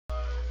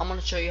I'm gonna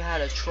show you how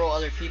to troll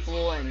other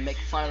people and make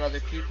fun of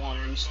other people on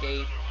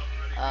RuneScape.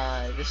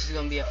 This is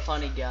gonna be a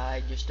funny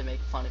guide just to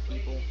make fun of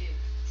people,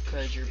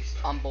 cause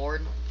I'm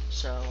bored,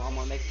 so I'm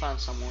gonna make fun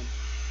of someone.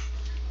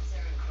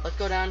 Let's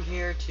go down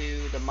here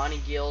to the Money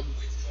Guild,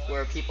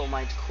 where people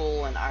mine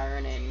coal and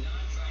iron and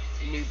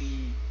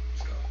newbie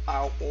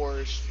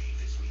ores.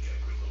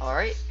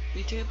 Alright,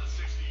 YouTube.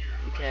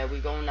 Okay,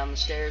 we're going down the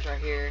stairs right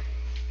here.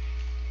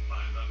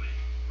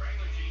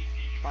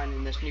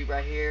 Finding this noob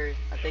right here.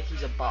 I think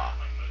he's a bot.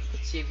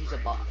 Let's see if he's a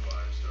bot.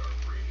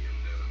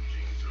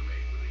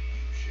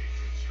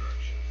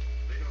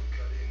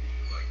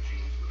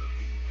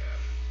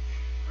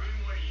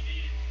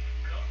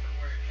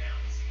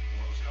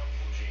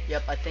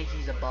 Yep, I think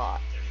he's a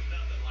bot.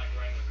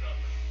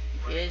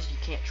 He is.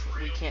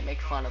 We can't make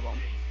fun of him.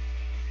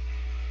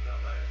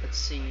 Let's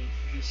see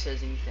if he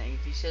says anything.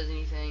 If he says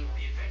anything,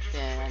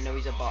 then I know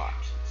he's a bot.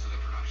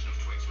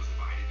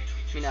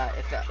 You know,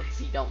 if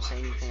he don't say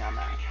anything on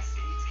that.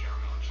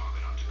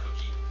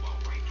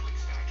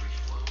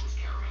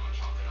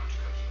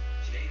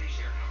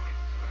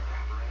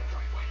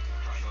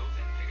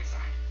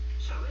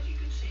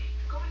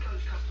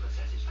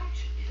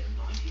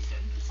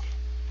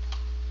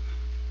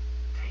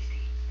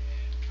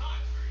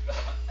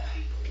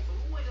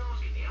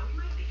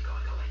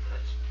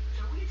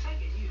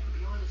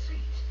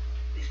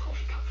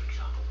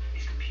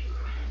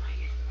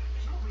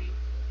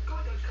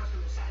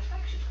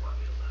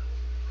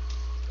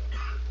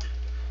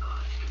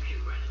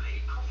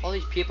 All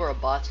these people are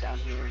bots down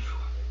here.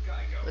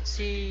 Let's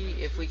see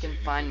if we can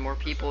find more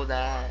people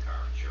that.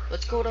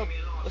 Let's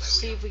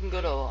see if we can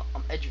go to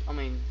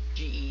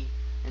GE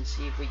and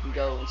see if we can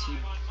go and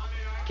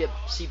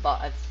see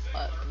bot.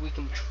 We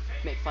can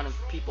make fun of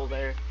people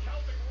there.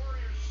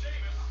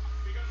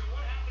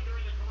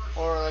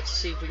 Or let's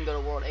see if we can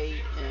go to World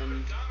 8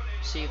 and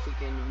see if we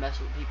can mess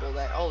with people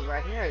there. Oh,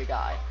 right here, a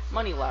guy.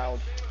 Money Loud.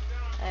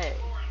 Hey.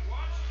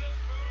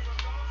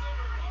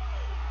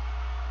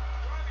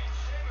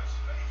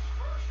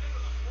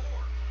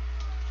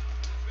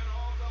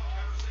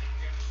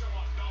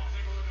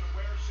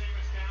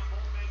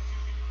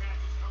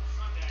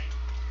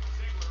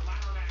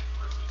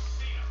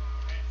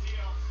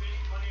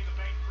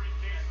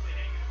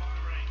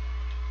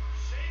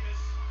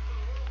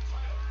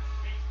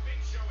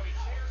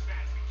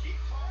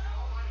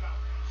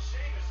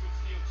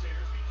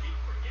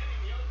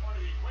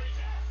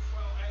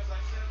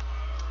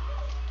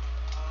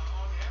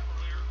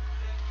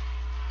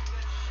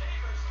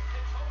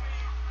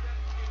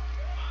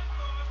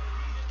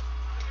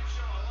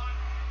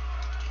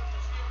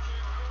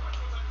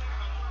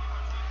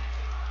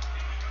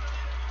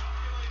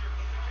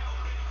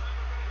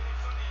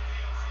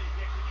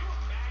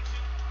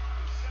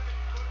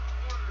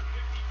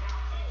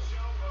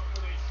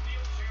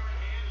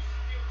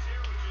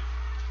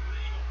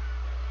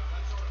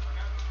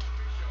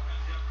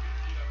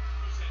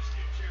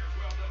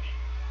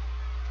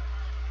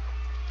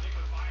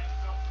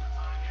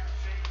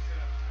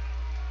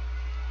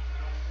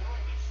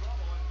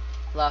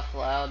 Laugh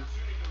loud.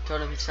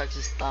 Told him he sucks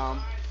his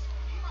thumb.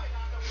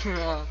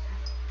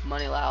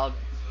 Money Loud.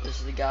 This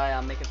is the guy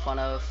I'm making fun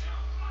of.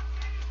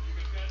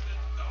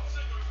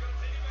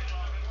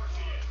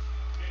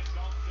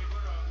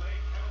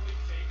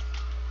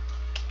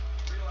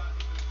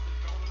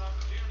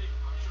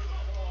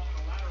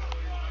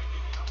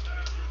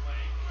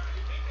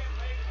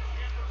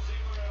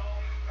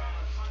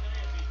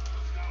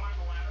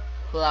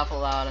 Laugh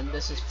loud, and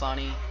this is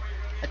funny.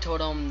 I told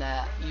him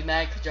that you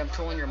mad because I'm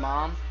trolling your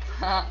mom.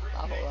 Laugh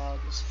loud.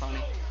 This is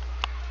funny.